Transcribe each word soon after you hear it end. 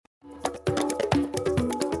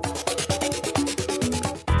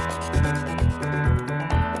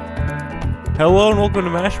Hello and welcome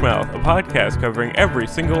to MASH Mouth, a podcast covering every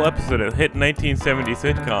single episode of the hit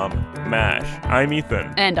 1970s sitcom, MASH. I'm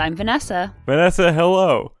Ethan. And I'm Vanessa. Vanessa,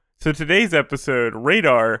 hello. So today's episode,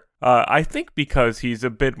 Radar, I think because he's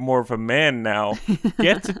a bit more of a man now,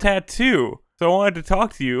 gets a tattoo. So I wanted to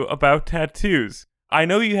talk to you about tattoos. I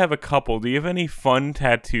know you have a couple. Do you have any fun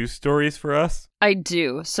tattoo stories for us? I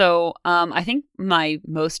do. So I think my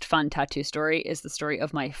most fun tattoo story is the story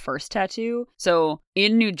of my first tattoo. So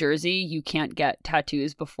in New Jersey, you can't get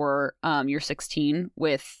tattoos before you're 16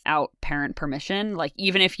 without parent permission. Like,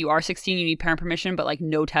 even if you are 16, you need parent permission, but like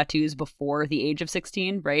no tattoos before the age of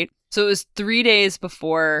 16, right? So it was 3 days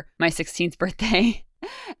before my 16th birthday.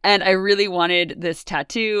 And I really wanted this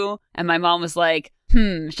tattoo. And my mom was like,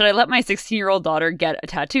 should I let my 16-year-old daughter get a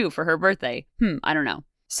tattoo for her birthday? I don't know.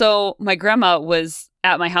 So my grandma was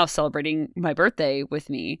at my house celebrating my birthday with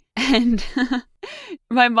me. And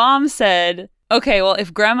my mom said, okay, well,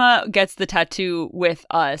 if grandma gets the tattoo with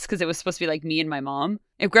us, because it was supposed to be like me and my mom,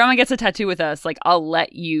 if grandma gets a tattoo with us, like, I'll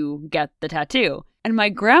let you get the tattoo. And my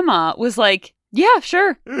grandma was like, yeah,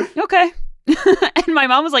 sure. Okay. And my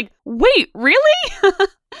mom was like, wait, really?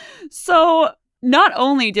 So not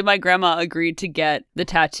only did my grandma agree to get the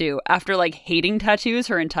tattoo after like hating tattoos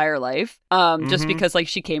her entire life, just because like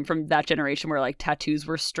she came from that generation where like tattoos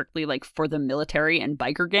were strictly like for the military and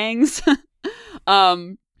biker gangs.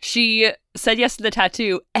 She said yes to the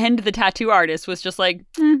tattoo, and the tattoo artist was just like,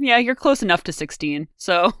 yeah, you're close enough to 16.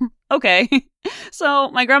 So, okay. So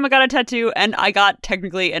my grandma got a tattoo, and I got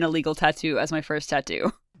technically an illegal tattoo as my first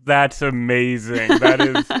tattoo. That's amazing. That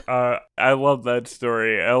is, I love that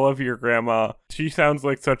story. I love your grandma. She sounds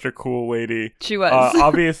like such a cool lady. She was.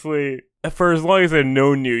 Obviously, for as long as I've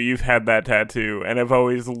known you, you've had that tattoo, and I've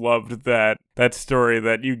always loved that story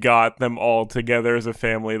that you got them all together as a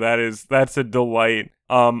family. That's a delight.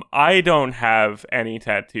 I don't have any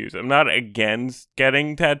tattoos. I'm not against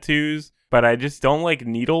getting tattoos, but I just don't like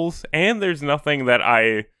needles, and there's nothing that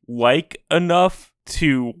I like enough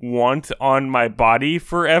to want on my body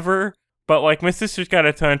forever. But like, my sister's got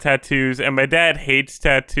a ton of tattoos, and my dad hates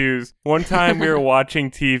tattoos. One time we were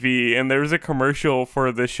watching TV, and there was a commercial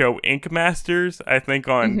for the show Ink Masters, I think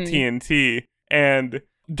on TNT, and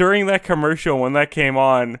during that commercial, when that came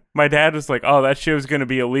on, my dad was like, oh, that show's gonna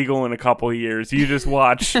be illegal in a couple of years, you just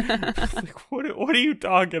watch. Like, what are you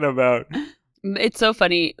talking about? It's so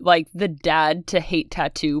funny, like the dad to hate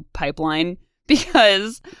tattoo pipeline.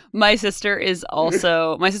 Because my sister's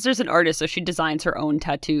an artist, so she designs her own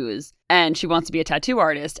tattoos, and she wants to be a tattoo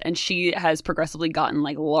artist, and she has progressively gotten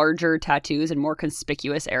like larger tattoos in more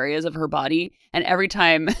conspicuous areas of her body. And every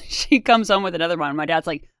time she comes home with another one, my dad's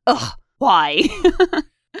like, ugh, why?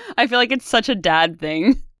 I feel like it's such a dad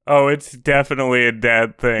thing. Oh, it's definitely a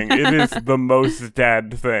dad thing. It is the most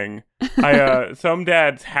dad thing. Some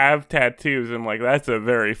dads have tattoos, and like, that's a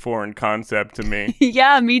very foreign concept to me.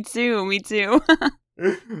 Yeah, me too.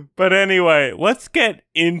 But anyway, let's get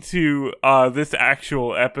into this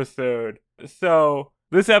actual episode. So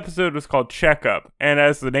this episode was called Checkup, and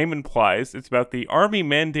as the name implies, it's about the Army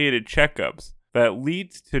mandated checkups that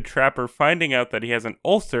leads to Trapper finding out that he has an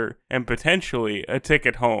ulcer and potentially a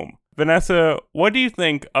ticket home. Vanessa, what do you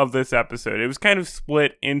think of this episode? It was kind of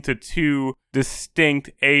split into two distinct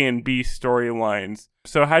A and B storylines.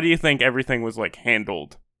 So how do you think everything was like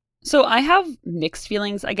handled? So I have mixed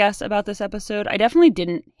feelings, I guess, about this episode. I definitely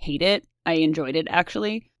didn't hate it. I enjoyed it,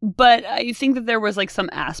 actually. But I think that there was like some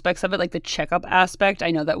aspects of it, like the checkup aspect,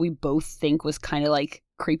 I know that we both think was kind of like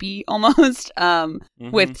creepy almost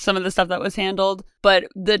with some of the stuff that was handled. But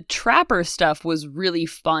the Trapper stuff was really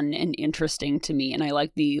fun and interesting to me. And I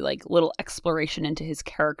like the like little exploration into his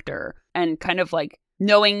character and kind of like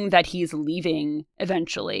knowing that he's leaving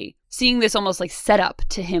eventually. Seeing this almost like setup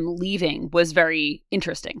to him leaving was very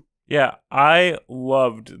interesting. Yeah, I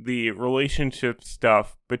loved the relationship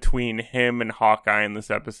stuff between him and Hawkeye in this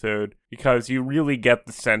episode, because you really get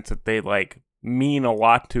the sense that they like mean a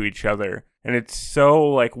lot to each other, and it's so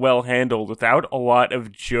like well handled without a lot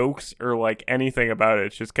of jokes or like anything about it.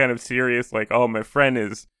 It's just kind of serious, like, oh, my friend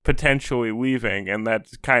is potentially leaving, and that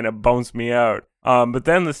kind of bums me out. But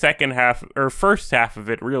then the second half, or first half of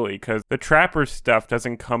it really, because the Trapper stuff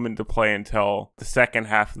doesn't come into play until the second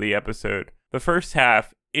half of the episode. The first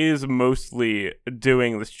half is mostly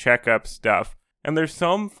doing this checkup stuff, and there's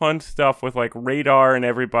some fun stuff with like Radar and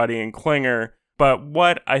everybody and Klinger, but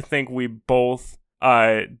what I think we both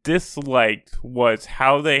disliked was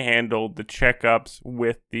how they handled the checkups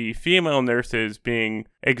with the female nurses being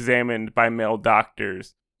examined by male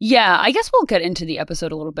doctors. Yeah, I guess we'll get into the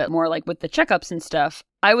episode a little bit more, like with the checkups and stuff.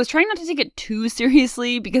 I was trying not to take it too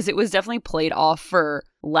seriously because it was definitely played off for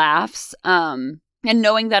laughs. And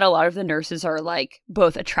knowing that a lot of the nurses are like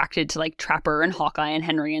both attracted to like Trapper and Hawkeye and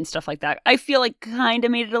Henry and stuff like that, I feel like kind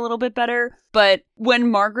of made it a little bit better. But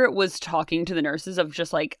when Margaret was talking to the nurses of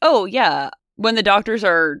just like, oh yeah, when the doctors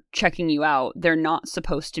are checking you out, they're not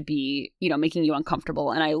supposed to be, you know, making you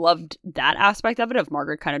uncomfortable. And I loved that aspect of it, of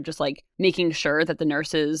Margaret kind of just like making sure that the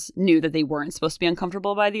nurses knew that they weren't supposed to be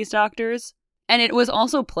uncomfortable by these doctors. And it was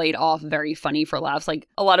also played off very funny for laughs. Like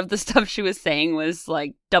a lot of the stuff she was saying was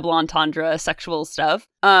like double entendre sexual stuff.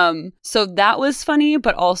 So that was funny,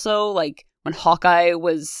 but also like when Hawkeye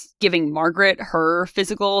was giving Margaret her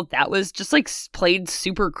physical, that was just like played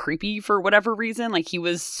super creepy for whatever reason. Like he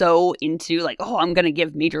was so into like, oh, I'm going to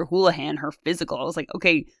give Major Houlihan her physical. I was like,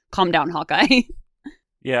 okay, calm down, Hawkeye.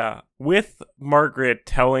 Yeah, with Margaret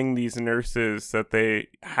telling these nurses that they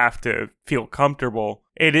have to feel comfortable,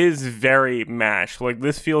 it is very MASH. Like,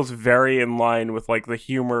 this feels very in line with, like, the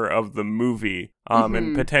humor of the movie,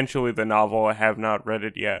 and potentially the novel. I have not read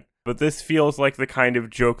it yet. But this feels like the kind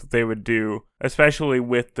of joke that they would do, especially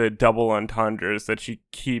with the double entendres that she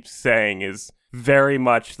keeps saying is very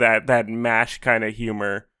much that MASH kind of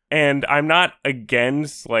humor. And I'm not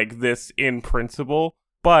against, like, this in principle.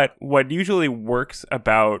 But what usually works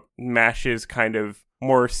about MASH's kind of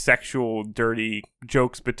more sexual, dirty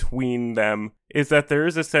jokes between them is that there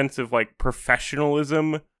is a sense of, like,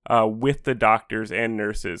 professionalism with the doctors and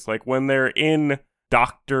nurses. Like, when they're in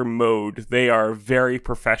doctor mode, they are very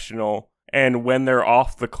professional. And when they're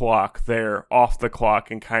off the clock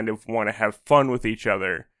and kind of want to have fun with each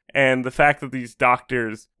other. And the fact that these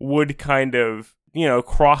doctors would kind of, you know,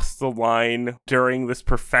 cross the line during this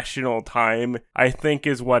professional time, I think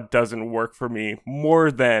is what doesn't work for me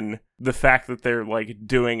more than the fact that they're like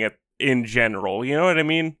doing it in general. You know what I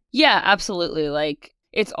mean? Yeah, absolutely. Like,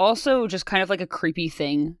 it's also just kind of like a creepy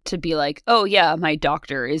thing to be like, oh yeah, my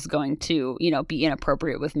doctor is going to, you know, be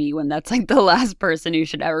inappropriate with me when that's like the last person who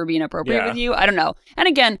should ever be inappropriate with you. I don't know. And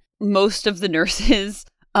again, most of the nurses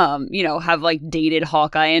you know, have like dated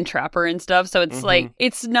Hawkeye and Trapper and stuff. So it's like,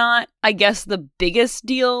 it's not, I guess, the biggest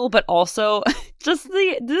deal, but also just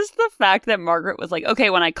the fact that Margaret was like, okay,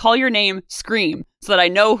 when I call your name, scream, so that I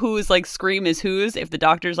know whose like scream is whose if the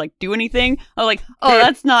doctors like do anything. I was like, oh,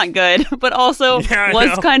 that's not good, but also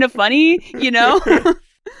was kind of funny, you know?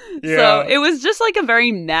 So it was just like a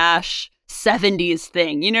very MASH 70s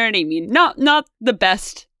thing, you know what I mean? Not the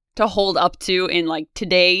best to hold up to in like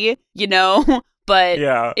today, you know? But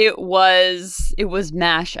it was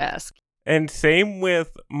MASH-esque. And same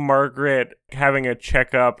with Margaret having a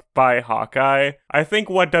checkup by Hawkeye. I think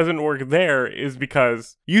what doesn't work there is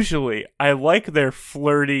because usually I like their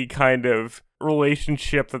flirty kind of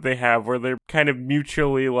relationship that they have where they're kind of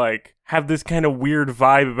mutually like have this kind of weird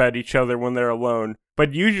vibe about each other when they're alone.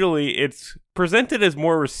 But usually it's presented as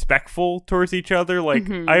more respectful towards each other. Like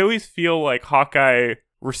I always feel like Hawkeye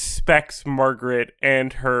respects Margaret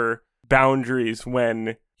and her boundaries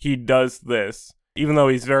when he does this, even though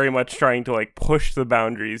he's very much trying to like push the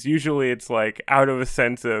boundaries. Usually it's like out of a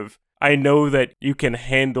sense of, I know that you can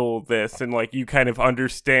handle this and like you kind of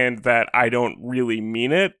understand that I don't really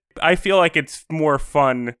mean it. I feel like it's more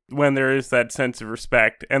fun when there is that sense of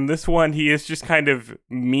respect. And this one, he is just kind of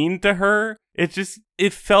mean to her.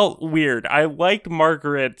 It felt weird. I liked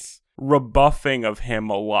Margaret's rebuffing of him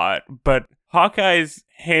a lot, but Hawkeye's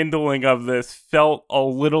handling of this felt a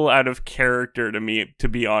little out of character to me, to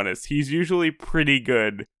be honest. He's usually pretty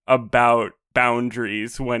good about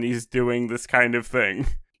boundaries when he's doing this kind of thing.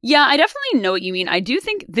 Yeah, I definitely know what you mean. I do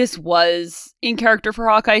think this was in character for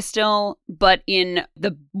Hawkeye still, but in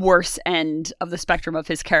the worse end of the spectrum of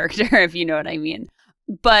his character, if you know what I mean.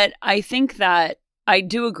 But I think that I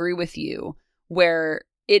do agree with you where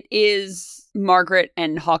it is Margaret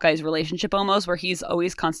and Hawkeye's relationship almost, where he's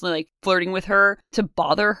always constantly like flirting with her to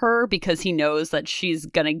bother her because he knows that she's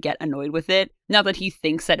gonna get annoyed with it. Not that he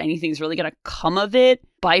thinks that anything's really gonna come of it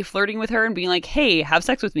by flirting with her and being like, hey, have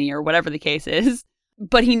sex with me or whatever the case is.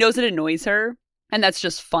 But he knows it annoys her and that's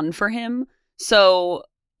just fun for him. So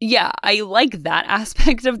yeah, I like that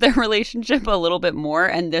aspect of their relationship a little bit more.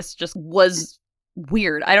 And this just was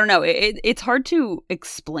weird. I don't know. It's hard to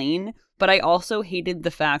explain. But I also hated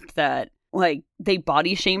the fact that, like, they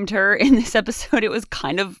body shamed her in this episode. It was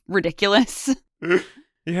kind of ridiculous.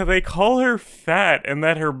 Yeah, they call her fat and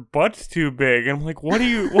that her butt's too big. And I'm like, what are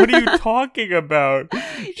you talking about?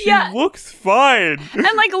 She looks fine.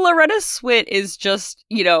 And, like, Loretta Swit is just,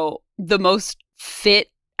 you know, the most fit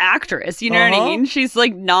actress. You know what I mean? She's,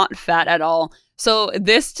 like, not fat at all. So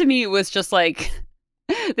this, to me, was just, like,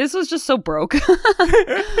 this was just so broke.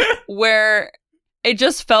 Where it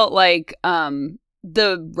just felt like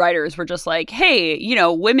the writers were just like, hey, you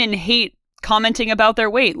know, women hate commenting about their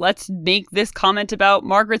weight. Let's make this comment about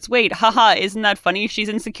Margaret's weight. Haha, isn't that funny? She's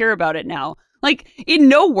insecure about it now. Like, in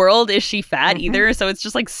no world is she fat either, so it's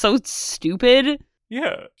just, like, so stupid.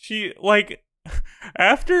 Yeah, she, like,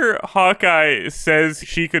 after Hawkeye says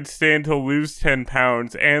she could stand to lose 10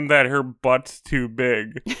 pounds and that her butt's too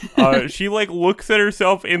big, she, like, looks at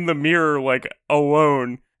herself in the mirror, like,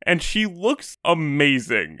 alone, and she looks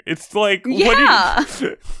amazing. It's like, yeah.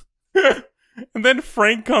 And then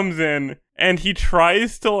Frank comes in, and he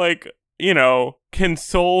tries to, like, you know,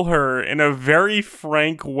 console her in a very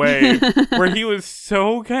frank way, where he was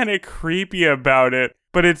so kind of creepy about it,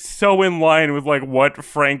 but it's so in line with, like, what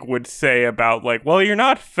Frank would say about, like, well, you're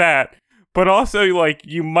not fat, but also, like,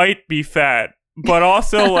 you might be fat, but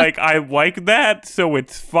also, like, I like that, so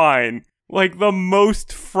it's fine. Like, the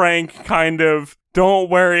most frank kind of, don't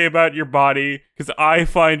worry about your body, because I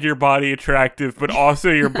find your body attractive, but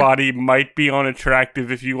also your body might be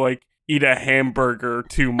unattractive if you, like, eat a hamburger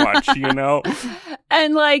too much, you know?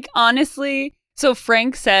 And, like, honestly, so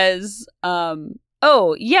Frank says,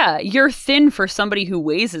 oh, yeah, you're thin for somebody who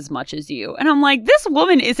weighs as much as you. And I'm like, this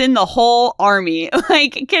woman is in the whole army.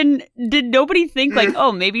 Like, did nobody think, like,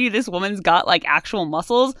 oh, maybe this woman's got, like, actual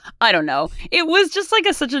muscles? I don't know. It was just,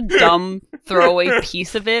 like, such a dumb throwaway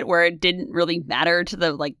piece of it where it didn't really matter to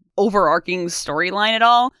the, like, overarching storyline at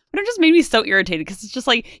all. But it just made me so irritated because it's just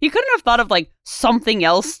like, you couldn't have thought of, like, something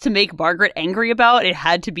else to make Margaret angry about. It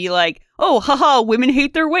had to be like, oh, haha, women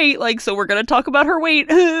hate their weight, like, so we're gonna talk about her weight.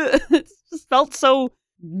 It just felt so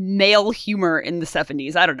male humor in the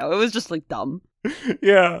 70s. I don't know. It was just, like, dumb.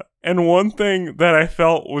 Yeah, and one thing that I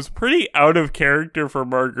felt was pretty out of character for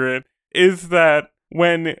Margaret is that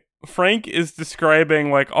when Frank is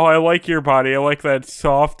describing, like, oh, I like your body, I like that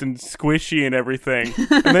soft and squishy and everything,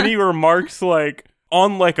 and then he remarks, like,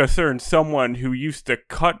 unlike a certain someone who used to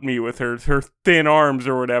cut me with her thin arms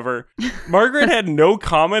or whatever, Margaret had no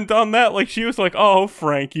comment on that. Like, she was like, oh,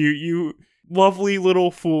 Frank, you lovely little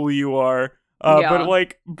fool you are. But,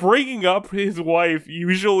 like, bringing up his wife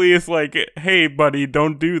usually is like, hey, buddy,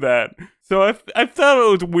 don't do that. So I thought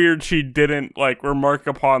it was weird she didn't, like, remark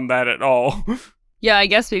upon that at all. Yeah, I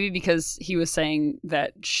guess maybe because he was saying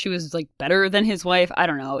that she was, like, better than his wife. I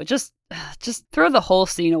don't know. Just throw the whole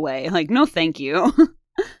scene away. Like, no thank you.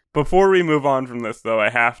 Before we move on from this, though,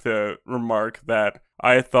 I have to remark that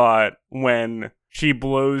I thought when she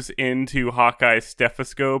blows into Hawkeye's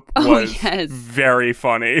stethoscope was very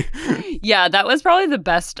funny. Yeah, that was probably the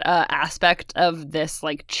best aspect of this,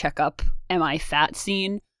 like, checkup, am I fat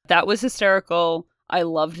scene. That was hysterical. I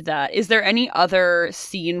loved that. Is there any other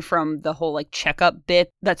scene from the whole, like, checkup bit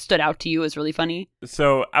that stood out to you as really funny?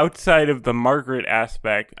 So outside of the Margaret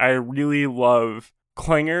aspect, I really love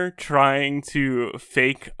Klinger trying to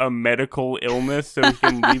fake a medical illness so he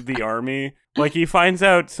can leave the army. Like, he finds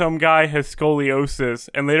out some guy has scoliosis,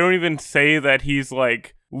 and they don't even say that he's,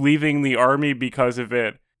 like, leaving the army because of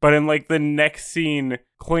it. But in, like, the next scene,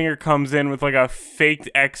 Klinger comes in with, like, a faked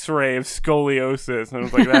x-ray of scoliosis, and I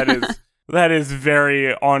was like, that is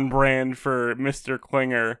very on brand for Mr.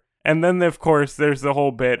 Klinger. And then, of course, there's the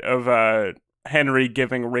whole bit of Henry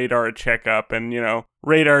giving Radar a checkup, and, you know,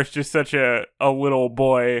 Radar's just such a little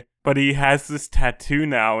boy, but he has this tattoo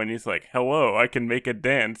now, and he's like, hello, I can make a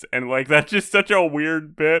dance. And, like, that's just such a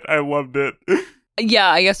weird bit. I loved it. Yeah,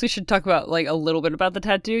 I guess we should talk about, like, a little bit about the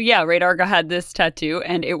tattoo. Yeah, Radar had this tattoo,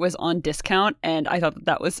 and it was on discount, and I thought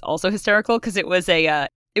that was also hysterical, because it was an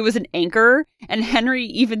anchor, and Henry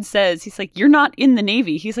even says, he's like, you're not in the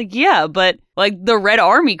Navy. He's like, yeah, but, like, the Red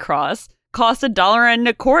Army Cross cost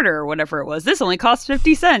 $1.25 or whatever it was. This only cost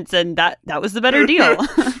 50 cents, and that was the better deal.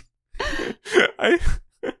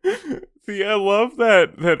 I love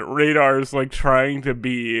that Radar's, like, trying to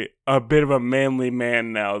be a bit of a manly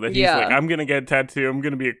man now. That he's like, I'm gonna get a tattoo, I'm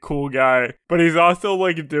gonna be a cool guy. But he's also,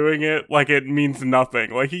 like, doing it like it means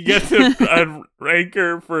nothing. Like, he gets a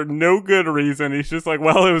anchor for no good reason. He's just like,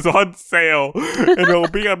 well, it was on sale, and it'll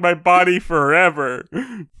be on my body forever.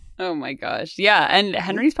 Oh my gosh. Yeah, and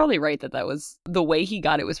Henry's probably right that was the way he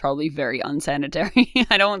got it was probably very unsanitary.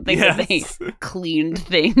 I don't think that they cleaned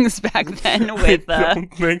things back then with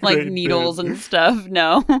like needles and stuff.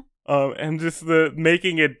 No. And just the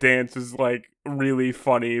making it dance is, like, really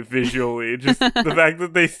funny visually. Just the fact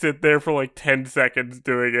that they sit there for, like, 10 seconds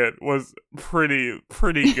doing it was pretty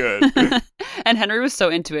good. And Henry was so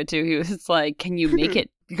into it too. He was like, can you make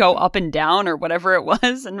it go up and down or whatever it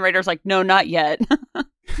was? And Radar's like, no, not yet.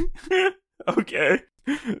 Okay.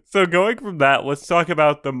 So going from that, let's talk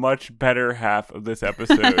about the much better half of this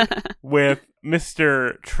episode with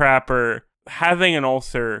Mr. Trapper having an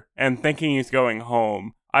ulcer and thinking he's going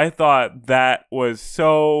home. I thought that was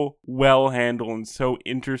so well handled and so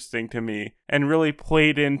interesting to me and really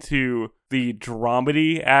played into the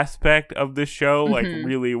dramedy aspect of the show like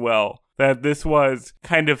really well. That this was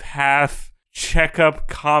kind of half checkup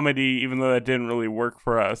comedy, even though that didn't really work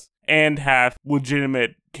for us, and half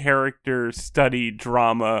legitimate character study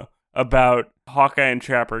drama about Hawkeye and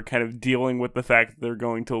Trapper kind of dealing with the fact that they're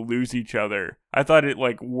going to lose each other. I thought it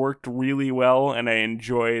like worked really well, and I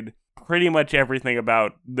enjoyed pretty much everything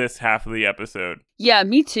about this half of the episode. Yeah,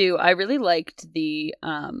 me too. I really liked the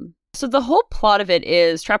so the whole plot of it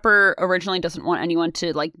is Trapper originally doesn't want anyone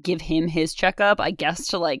to like give him his checkup, I guess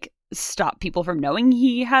to like stop people from knowing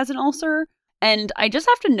he has an ulcer. And I just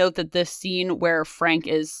have to note that this scene where Frank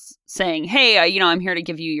is saying, "Hey, I'm here to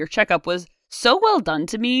give you your checkup," was so well done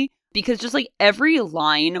to me, because just like every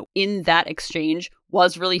line in that exchange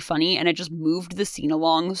was really funny and it just moved the scene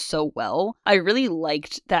along so well. I really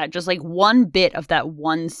liked that just like one bit of that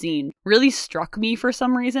one scene really struck me for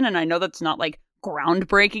some reason. And I know that's not like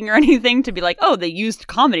groundbreaking or anything to be like, oh, they used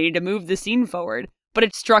comedy to move the scene forward. But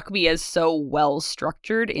it struck me as so well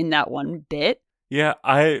structured in that one bit. Yeah,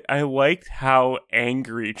 I liked how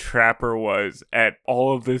angry Trapper was at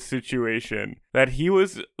all of this situation. That he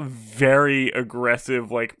was very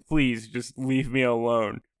aggressive, like, please just leave me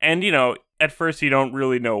alone. And, at first you don't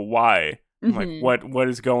really know why. Like, what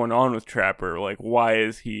is going on with Trapper? Like, why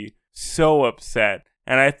is he so upset?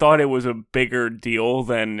 And I thought it was a bigger deal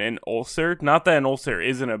than an ulcer. Not that an ulcer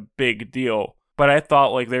isn't a big deal, but I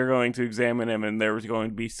thought, like, they were going to examine him and there was going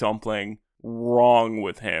to be something wrong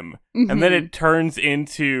with him. And then it turns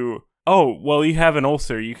into, oh, well, you have an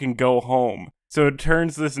ulcer, you can go home. So it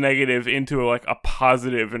turns this negative into like a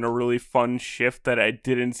positive and a really fun shift that I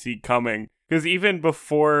didn't see coming. Because even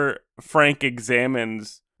before Frank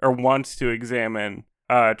examines or wants to examine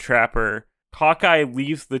Trapper, Hawkeye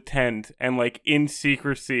leaves the tent and like in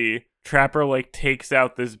secrecy Trapper like takes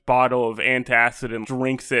out this bottle of antacid and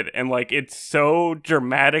drinks it, and like it's so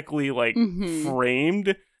dramatically like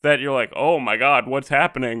framed that you're like, oh my god, what's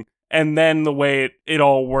happening? And then the way it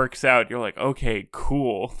all works out, you're like, okay,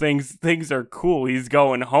 cool. Things are cool. He's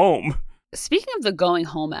going home. Speaking of the going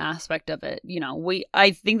home aspect of it,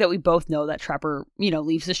 I think that we both know that Trapper,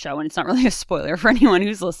 leaves the show, and it's not really a spoiler for anyone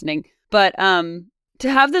who's listening. But to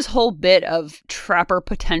have this whole bit of Trapper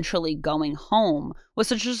potentially going home was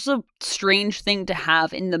such just a strange thing to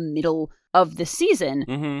have in the middle of the season.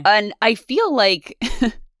 And I feel like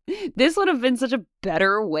this would have been such a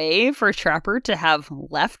better way for Trapper to have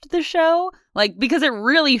left the show, like, because it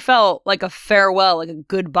really felt like a farewell, like a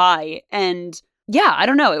goodbye. And yeah, I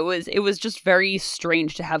don't know. It was just very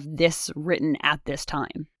strange to have this written at this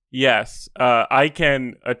time. Yes, I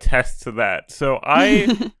can attest to that. So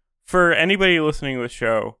for anybody listening to the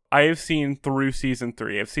show, I have seen through season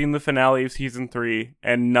 3. I've seen the finale of season 3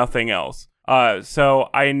 and nothing else. So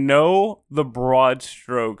I know the broad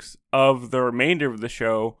strokes of the remainder of the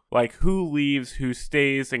show, like who leaves, who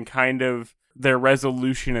stays, and kind of their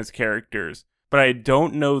resolution as characters, but I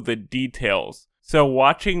don't know the details. So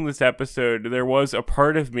watching this episode, there was a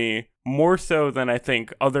part of me, more so than I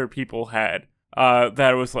think other people had,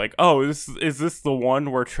 that was like, oh, is this the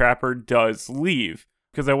one where Trapper does leave?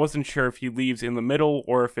 Because I wasn't sure if he leaves in the middle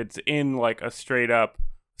or if it's in like a straight up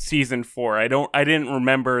season 4. I didn't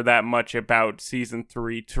remember that much about season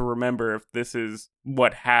 3 to remember if this is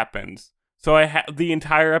what happens. So the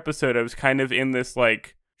entire episode I was kind of in this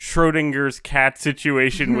like Schrodinger's cat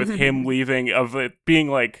situation with him leaving, of it being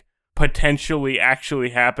like potentially actually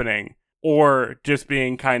happening or just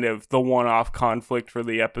being kind of the one-off conflict for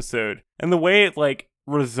the episode. And the way it like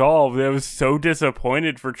resolved, I was so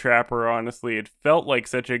disappointed for Trapper, honestly. It felt like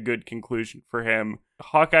such a good conclusion for him.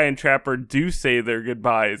 Hawkeye and Trapper do say their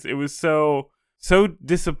goodbyes. It was so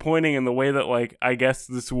disappointing in the way that, like, I guess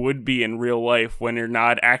this would be in real life when you're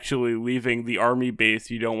not actually leaving the army base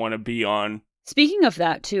you don't want to be on. Speaking of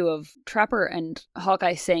that, too, of Trapper and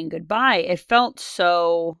Hawkeye saying goodbye, it felt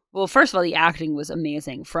so... Well, first of all, the acting was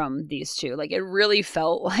amazing from these two. Like, it really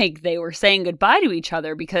felt like they were saying goodbye to each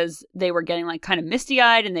other because they were getting, like, kind of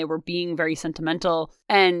misty-eyed and they were being very sentimental.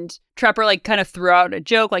 And Trapper, like, kind of threw out a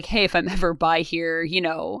joke, like, hey, if I'm ever by here,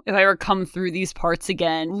 if I ever come through these parts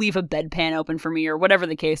again, leave a bedpan open for me, or whatever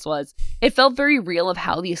the case was. It felt very real of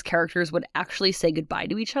how these characters would actually say goodbye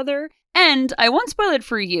to each other. And I won't spoil it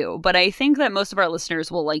for you, but I think that most of our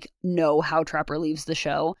listeners will, like, know how Trapper leaves the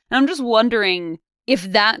show. And I'm just wondering if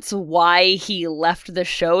that's why he left the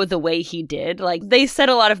show the way he did. Like, they said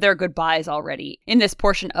a lot of their goodbyes already in this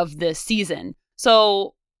portion of this season.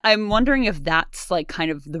 So I'm wondering if that's, like,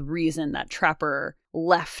 kind of the reason that Trapper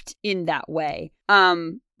left in that way.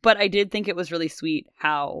 But I did think it was really sweet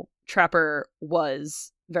how Trapper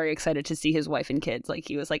was very excited to see his wife and kids. Like,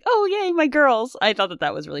 he was like, oh, yay, my girls. I thought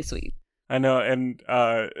that was really sweet. I know, and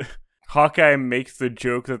Hawkeye makes the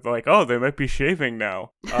joke that, like, oh, they might be shaving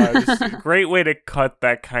now. Just a great way to cut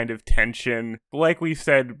that kind of tension. Like we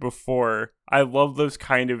said before, I love those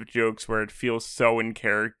kind of jokes where it feels so in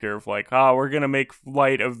character of like, we're going to make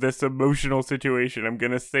light of this emotional situation. I'm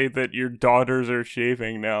going to say that your daughters are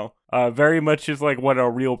shaving now. Very much is like what a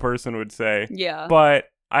real person would say. Yeah. But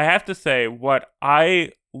I have to say, what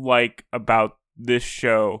I like about this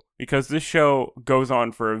show, because this show goes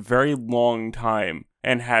on for a very long time,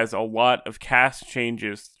 and has a lot of cast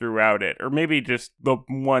changes throughout it, or maybe just the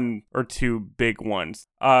one or two big ones.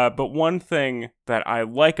 But one thing that I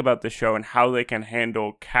like about the show and how they can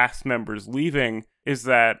handle cast members leaving is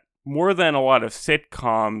that more than a lot of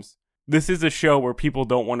sitcoms, this is a show where people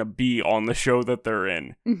don't want to be on the show that they're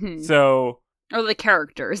in. Mm-hmm. So... Or the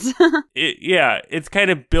characters. It's kind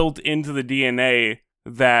of built into the DNA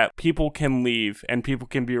that people can leave and people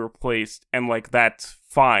can be replaced, and like that's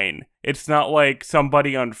fine. It's not like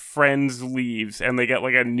somebody on Friends leaves and they get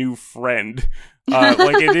like a new friend.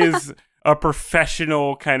 Like it is a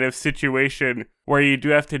professional kind of situation where you do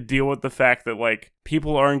have to deal with the fact that like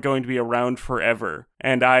people aren't going to be around forever.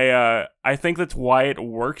 And I think that's why it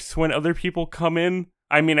works when other people come in.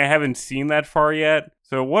 I mean, I haven't seen that far yet.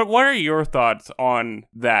 So what are your thoughts on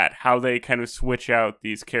that? How they kind of switch out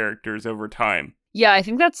these characters over time? Yeah, I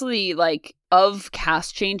think that's the, like, of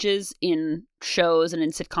cast changes in shows and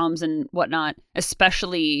in sitcoms and whatnot,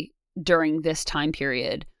 especially during this time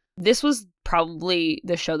period. This was probably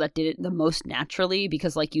the show that did it the most naturally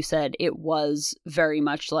because, like you said, it was very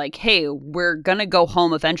much like, hey, we're gonna go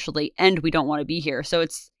home eventually and we don't want to be here. So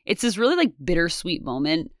it's this really, like, bittersweet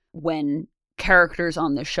moment when characters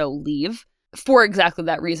on the show leave for exactly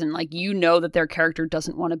that reason. Like, you know that their character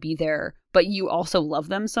doesn't want to be there, but you also love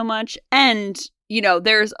them so much. And, you know,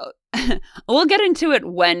 there's we'll get into it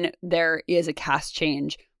when there is a cast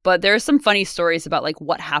change, but there's some funny stories about like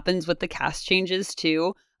what happens with the cast changes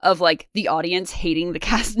too, of like the audience hating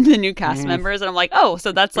the new cast members. And I'm like, oh,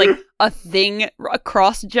 so that's like a thing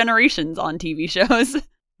across generations on TV shows.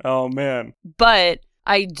 Oh man. But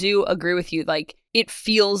I do agree with you. Like, it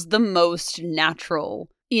feels the most natural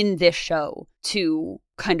in this show to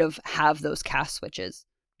kind of have those cast switches.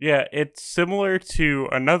 Yeah, it's similar to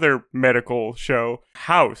another medical show,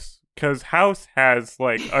 House, because House has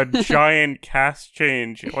like a giant cast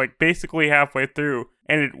change, like basically halfway through,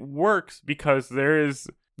 and it works because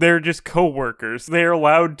they're just co-workers. They're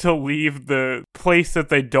allowed to leave the place that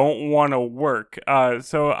they don't want to work.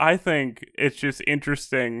 So I think it's just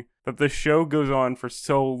interesting that the show goes on for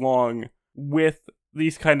so long with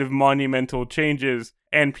these kind of monumental changes,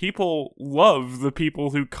 and people love the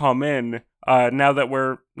people who come in now that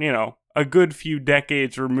we're, you know, a good few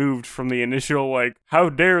decades removed from the initial, like, how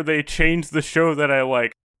dare they change the show that I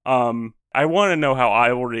like. I want to know how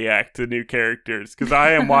I will react to new characters, because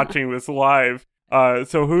I am watching this live.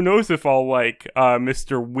 So who knows if I'll like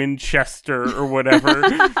Mr. Winchester or whatever.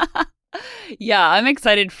 Yeah, I'm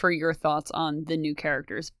excited for your thoughts on the new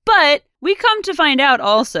characters. But we come to find out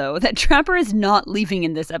also that Trapper is not leaving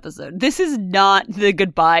in this episode. This is not the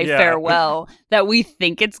goodbye farewell that we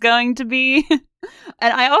think it's going to be.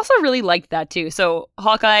 And I also really liked that too. So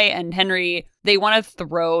Hawkeye and Henry, they want to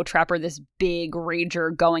throw Trapper this big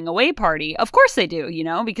rager going away party. Of course they do, you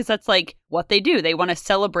know, because that's like what they do. They want to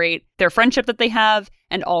celebrate their friendship that they have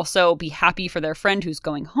and also be happy for their friend who's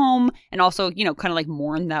going home and also, you know, kind of like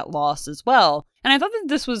mourn that loss as well. And I thought that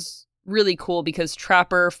this was really cool because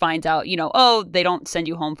Trapper finds out, you know, oh, they don't send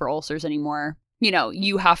you home for ulcers anymore. You know,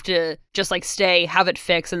 you have to just like stay, have it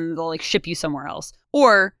fixed, and they'll like ship you somewhere else.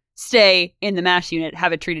 Or stay in the MASH unit,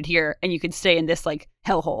 have it treated here, and you can stay in this like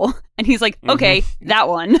hellhole. And he's like, okay, that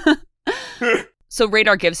one. So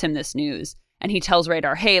Radar gives him this news and he tells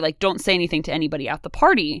Radar, hey, like, don't say anything to anybody at the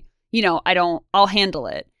party. You know, I'll handle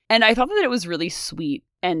it. And I thought that it was really sweet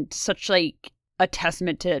and such like a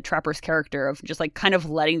testament to Trapper's character of just like kind of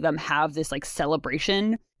letting them have this like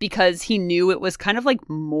celebration because he knew it was kind of like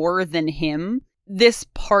more than him. This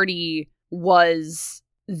party was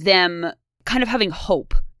them kind of having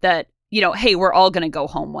hope that, you know, hey, we're all going to go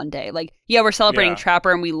home one day. Like, yeah, we're celebrating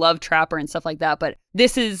Trapper and we love Trapper and stuff like that, but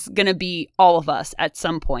this is going to be all of us at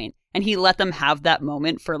some point. And he let them have that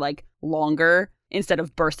moment for like longer instead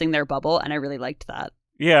of bursting their bubble. And I really liked that.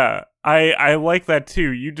 Yeah, I like that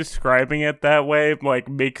too. You describing it that way like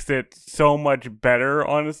makes it so much better,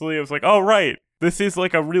 honestly. I was like, oh, right. This is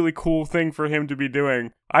like a really cool thing for him to be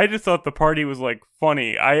doing. I just thought the party was like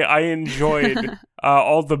funny. I enjoyed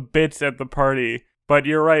all the bits at the party. But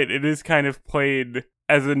you're right, it is kind of played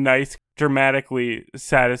as a nice, dramatically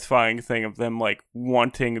satisfying thing of them like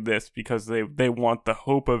wanting this because they want the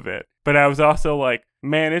hope of it. But I was also like,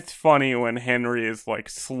 man, it's funny when Henry is like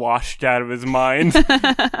sloshed out of his mind.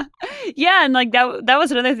 Yeah, and like that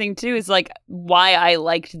was another thing too, is like why I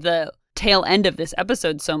liked the tail end of this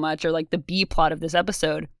episode so much, or like the B plot of this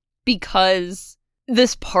episode, because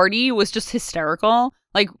this party was just hysterical.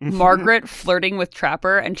 Like Margaret flirting with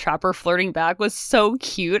Trapper and Trapper flirting back was so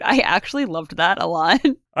cute. I actually loved that a lot.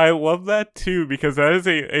 I love that too, because that is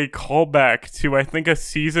a callback to, I think, a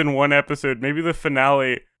season 1 episode, maybe the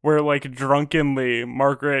finale, where like drunkenly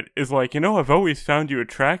Margaret is like, I've always found you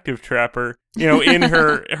attractive, Trapper, in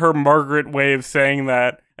her Margaret way of saying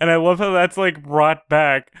that. And I love how that's like brought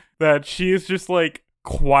back, that she is just like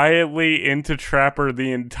quietly into Trapper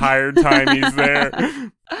the entire time he's there.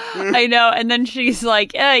 I know. And then she's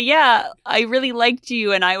like, yeah, I really liked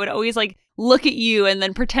you, and I would always like look at you and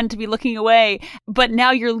then pretend to be looking away, but now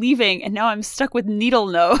you're leaving and now I'm stuck with needle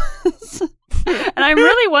nose. And I'm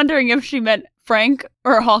really wondering if she meant Frank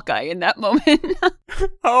or Hawkeye in that moment.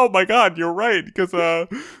 Oh my god, you're right, because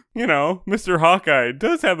Mr. Hawkeye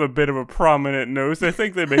does have a bit of a prominent nose. I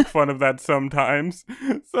think they make fun of that sometimes.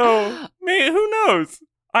 So, who knows?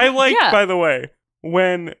 I like, by the way,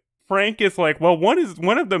 when Frank is like, well, one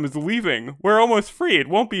of them is leaving. We're almost free. It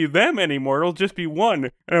won't be them anymore. It'll just be one.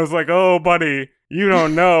 And I was like, oh, buddy, you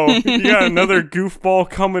don't know. You got another goofball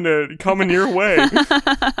coming your way.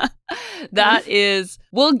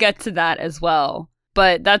 We'll get to that as well.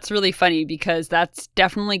 But that's really funny because that's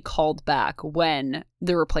definitely called back when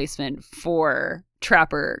the replacement for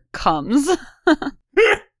Trapper comes.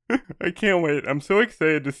 I can't wait. I'm so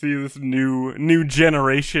excited to see this new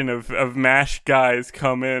generation of MASH guys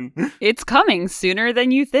come in. It's coming sooner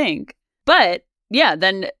than you think. But yeah,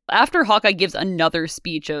 then after Hawkeye gives another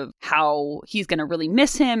speech of how he's going to really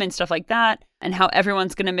miss him and stuff like that, and how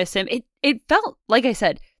everyone's going to miss him, it felt, like I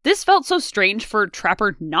said, this felt so strange for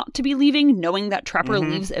Trapper not to be leaving, knowing that Trapper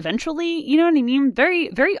leaves eventually. You know what I mean? Very,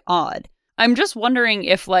 very odd. I'm just wondering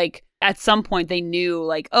if, like, at some point they knew,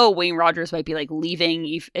 like, oh, Wayne Rogers might be, like,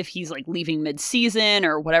 leaving if he's, like, leaving mid-season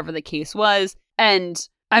or whatever the case was. And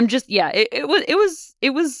I'm just, yeah, it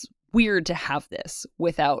was weird to have this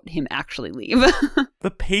without him actually leave. The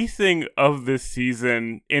pacing of this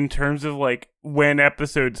season in terms of like when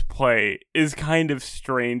episodes play is kind of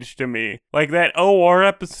strange to me. Like that OR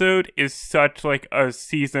episode is such like a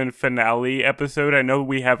season finale episode. I know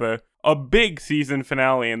we have a big season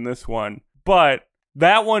finale in this one, but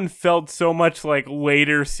that one felt so much like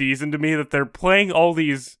later season to me, that they're playing all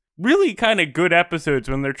these really kind of good episodes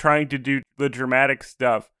when they're trying to do the dramatic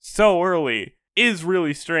stuff so early is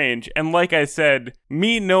really strange. And like I said,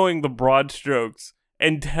 me knowing the broad strokes,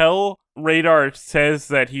 until Radar says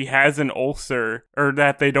that he has an ulcer, or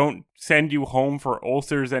that they don't send you home for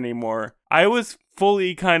ulcers anymore, I was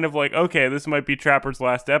fully kind of like, okay, this might be Trapper's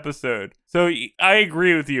last episode. So I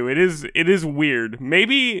agree with you. It is weird.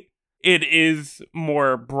 Maybe it is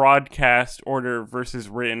more broadcast order versus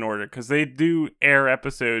written order, because they do air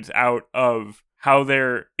episodes out of how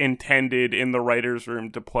they're intended in the writer's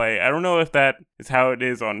room to play. I don't know if that is how it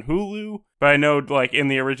is on Hulu, but I know like in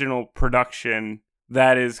the original production,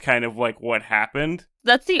 that is kind of like what happened.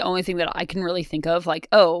 That's the only thing that I can really think of. Like,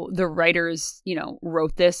 oh, the writers,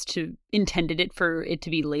 wrote this intended it for it to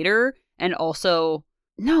be later. And also,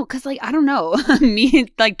 no, because like, I don't know, me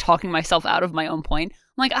like talking myself out of my own point.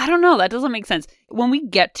 I'm like, I don't know, that doesn't make sense. When we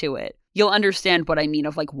get to it, you'll understand what I mean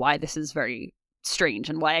of like why this is very strange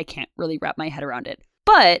and why I can't really wrap my head around it.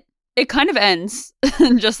 But it kind of ends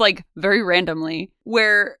just like very randomly,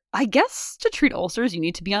 where I guess to treat ulcers you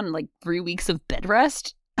need to be on like 3 weeks of bed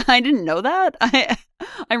rest. I didn't know that.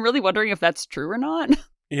 I'm really wondering if that's true or not.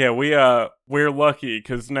 Yeah, we're lucky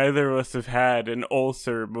because neither of us have had an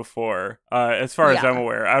ulcer before, as far as I'm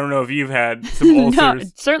aware. I don't know if you've had some ulcers. No,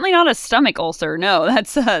 certainly not a stomach ulcer. No,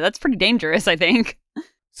 that's pretty dangerous, I think.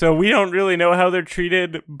 So we don't really know how they're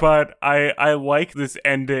treated, but I like this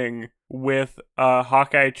ending with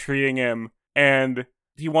Hawkeye treating him, and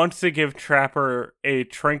he wants to give Trapper a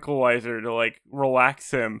tranquilizer to like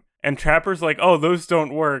relax him, and Trapper's like, oh, those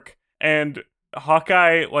don't work, and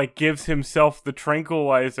Hawkeye like gives himself the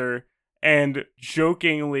tranquilizer and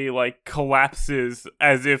jokingly like collapses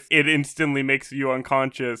as if it instantly makes you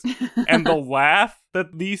unconscious. And the laugh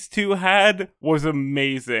that these two had was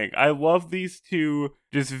amazing. I love these two,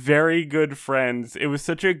 just very good friends. It was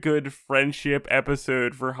such a good friendship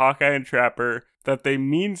episode for Hawkeye and Trapper, that they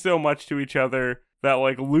mean so much to each other, that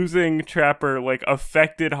like losing Trapper like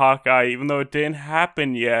affected Hawkeye even though it didn't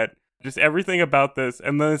happen yet. Just everything about this,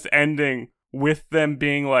 and then this ending with them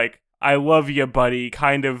being like, I love you, buddy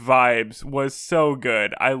kind of vibes was so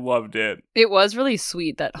good. I loved it. It was really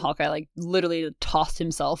sweet that Hawkeye like literally tossed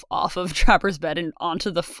himself off of Trapper's bed and onto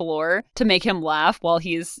the floor to make him laugh while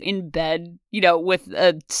he's in bed, with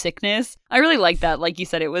a sickness. I really like that. Like you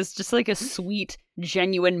said, it was just like a sweet,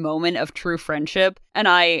 genuine moment of true friendship, and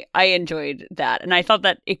I enjoyed that. And I thought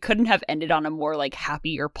that it couldn't have ended on a more like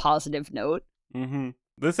happy or positive note. Mm-hmm.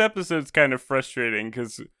 This episode's kind of frustrating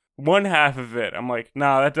because one half of it, I'm like,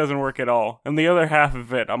 nah, that doesn't work at all. And the other half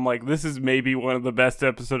of it, I'm like, this is maybe one of the best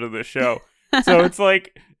episodes of the show. So it's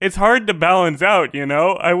like, it's hard to balance out,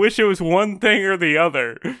 I wish it was one thing or the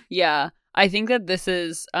other. Yeah, I think that this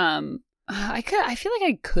is, I feel like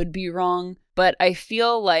I could be wrong, but I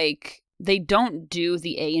feel like they don't do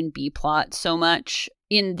the A and B plot so much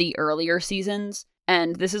in the earlier seasons.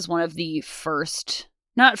 And this is one of the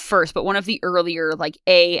one of the earlier like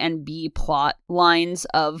A and B plot lines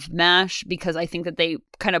of MASH, because I think that they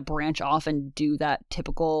kind of branch off and do that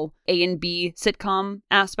typical A and B sitcom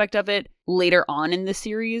aspect of it later on in the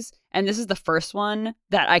series. And this is the first one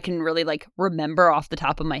that I can really like remember off the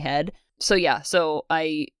top of my head. So yeah,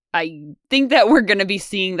 I think that we're going to be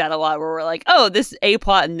seeing that a lot where we're like, oh, this A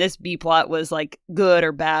plot and this B plot was like good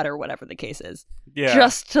or bad or whatever the case is. Yeah.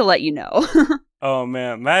 Just to let you know. Oh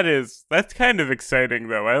man, that's kind of exciting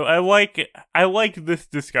though. I like this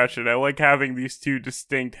discussion. I like having these two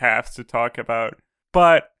distinct halves to talk about.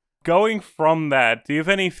 But going from that, do you have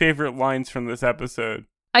any favorite lines from this episode?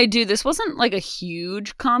 I do. This wasn't like a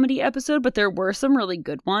huge comedy episode, but there were some really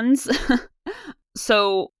good ones.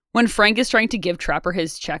 So when Frank is trying to give Trapper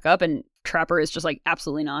his checkup and Trapper is just like,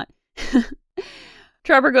 absolutely not.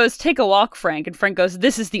 Trapper goes, take a walk, Frank. And Frank goes,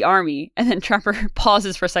 this is the army. And then Trapper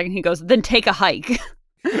pauses for a second. He goes, then take a hike.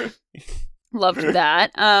 Loved that.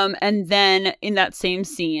 And then in that same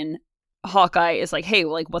scene, Hawkeye is like, hey,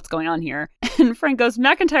 like, what's going on here? And Frank goes,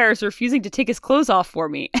 McIntyre is refusing to take his clothes off for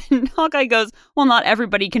me. And Hawkeye goes, well, not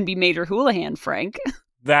everybody can be Major Houlihan, Frank.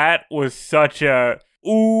 That was such a,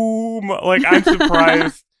 like, I'm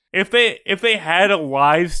surprised. If they had a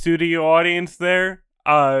live studio audience there,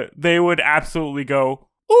 they would absolutely go,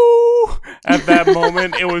 ooh, at that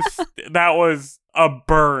moment. That was a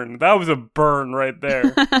burn. That was a burn right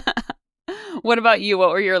there. What about you? What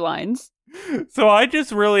were your lines? So I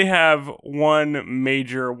just really have one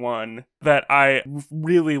major one that I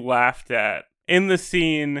really laughed at. In the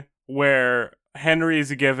scene where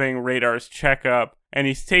Henry's giving Radar's checkup and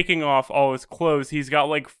he's taking off all his clothes, he's got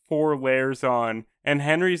like 4 layers on, and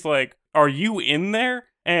Henry's like, are you in there?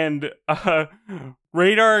 And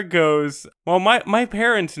Radar goes, well, my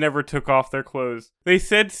parents never took off their clothes. They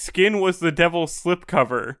said skin was the devil's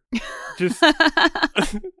slipcover. Just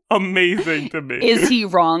amazing to me. Is he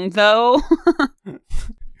wrong, though?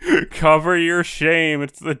 Cover your shame.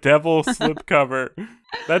 It's the devil's slipcover.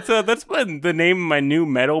 That's been the name of my new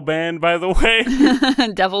metal band, by the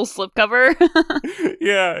way. Devil's slipcover?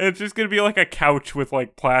 Yeah, it's just gonna be like a couch with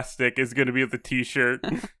like plastic is gonna be the t-shirt.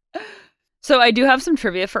 So I do have some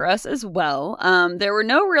trivia for us as well. There were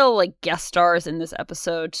no real like guest stars in this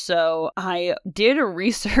episode, so I did a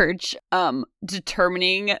research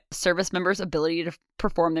determining service members' ability to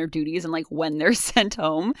perform their duties and like when they're sent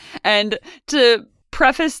home. And to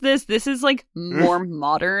preface this is like more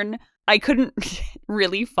modern. I couldn't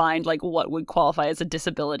really find like what would qualify as a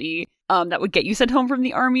disability that would get you sent home from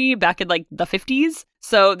the army back in like the 50s.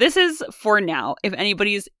 So this is for now, if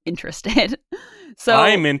anybody's interested. So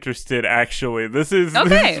I'm interested, actually. This is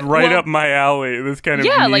right up my alley. This kind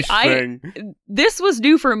of niche thing. This was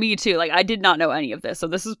new for me too. Like I did not know any of this, so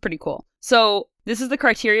this is pretty cool. So this is the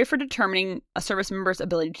criteria for determining a service member's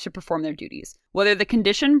ability to perform their duties. Whether the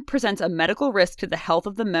condition presents a medical risk to the health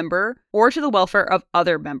of the member or to the welfare of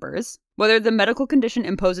other members. Whether the medical condition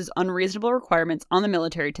imposes unreasonable requirements on the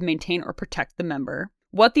military to maintain or protect the member.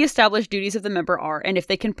 What the established duties of the member are, and if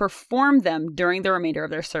they can perform them during the remainder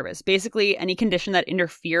of their service. Basically, any condition that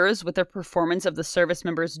interferes with the performance of the service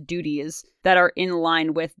member's duties that are in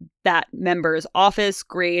line with that member's office,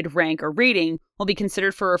 grade, rank, or rating will be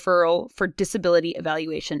considered for referral for disability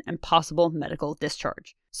evaluation and possible medical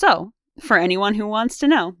discharge. So, for anyone who wants to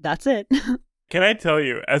know, that's it. Can I tell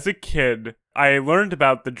you, as a kid, I learned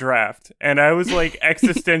about the draft, and I was, like,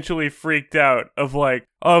 existentially freaked out of, like,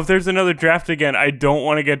 oh, if there's another draft again, I don't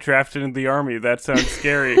want to get drafted into the army. That sounds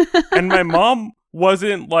scary. And my mom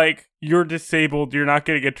wasn't like, you're disabled, you're not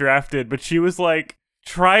going to get drafted, but she was like,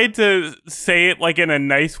 tried to say it, like, in a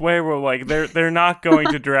nice way where, like, they're not going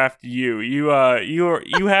to draft you. You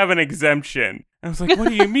have an exemption. And I was like, what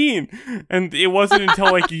do you mean? And it wasn't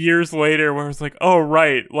until like years later where I was like, oh,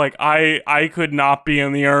 right. Like I could not be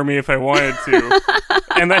in the army if I wanted to.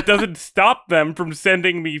 And that doesn't stop them from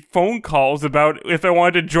sending me phone calls about if I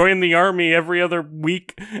wanted to join the army every other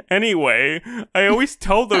week anyway. I always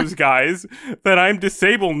tell those guys that I'm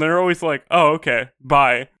disabled and they're always like, oh, okay,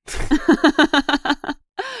 bye.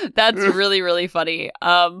 That's really, really funny.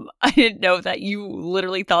 I didn't know that you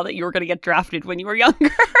literally thought that you were going to get drafted when you were younger.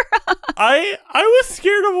 I was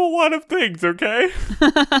scared of a lot of things, okay?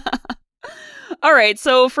 All right,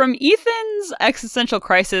 so from Ethan's existential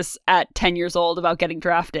crisis at 10 years old about getting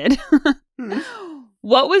drafted,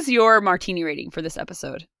 what was your martini rating for this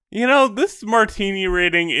episode? You know, this martini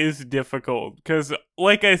rating is difficult because,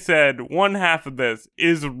 like I said, one half of this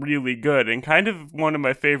is really good and kind of one of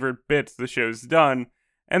my favorite bits the show's done,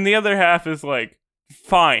 and the other half is, like,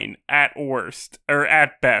 fine at worst, or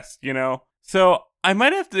at best, you know? So I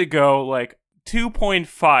might have to go, like,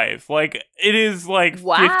 2.5. Like, it is, like,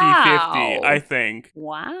 50-50, I think.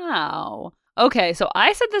 Wow. Okay, so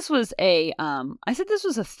I said this was a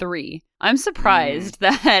 3. I'm surprised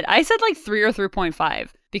that I said like 3 or 3.5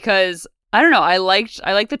 because I don't know, I like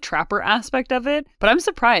the trapper aspect of it, but I'm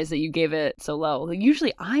surprised that you gave it so low. Like,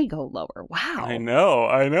 usually I go lower. Wow. I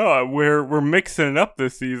know. We're mixing it up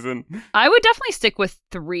this season. I would definitely stick with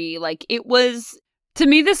 3. Like, it was, to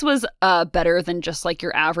me, this was better than just like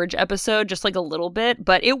your average episode, just like a little bit,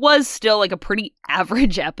 but it was still like a pretty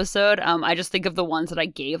average episode. I just think of the ones that I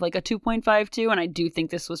gave like a 2.5 to, and I do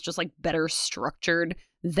think this was just like better structured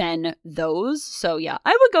than those. So yeah,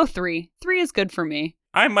 I would go 3. 3 is good for me.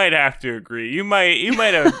 I might have to agree. You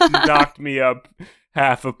might have knocked me up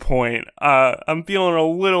half a point. I'm feeling a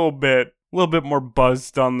little bit more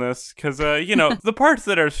buzzed on this because, you know, the parts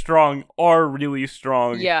that are strong are really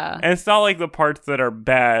strong. Yeah. And it's not like the parts that are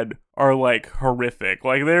bad are, like, horrific.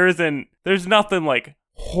 Like, there's nothing, like,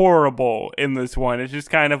 horrible in this one. It's just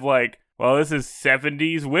kind of like, well, this is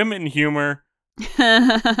 70s women humor.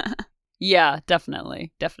 Yeah,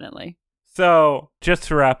 definitely. So, just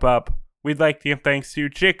to wrap up, we'd like to give thanks to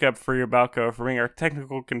Jacob Friabalco for being our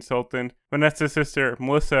technical consultant, Vanessa's sister,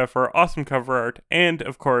 Melissa, for our awesome cover art, and,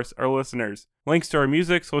 of course, our listeners. Links to our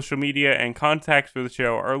music, social media, and contacts for the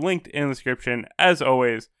show are linked in the description, as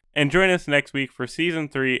always. And join us next week for Season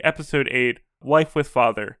 3, Episode 8, Life with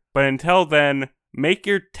Father. But until then, make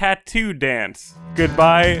your tattoo dance.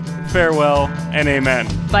 Goodbye, farewell, and amen.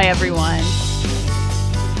 Bye, everyone.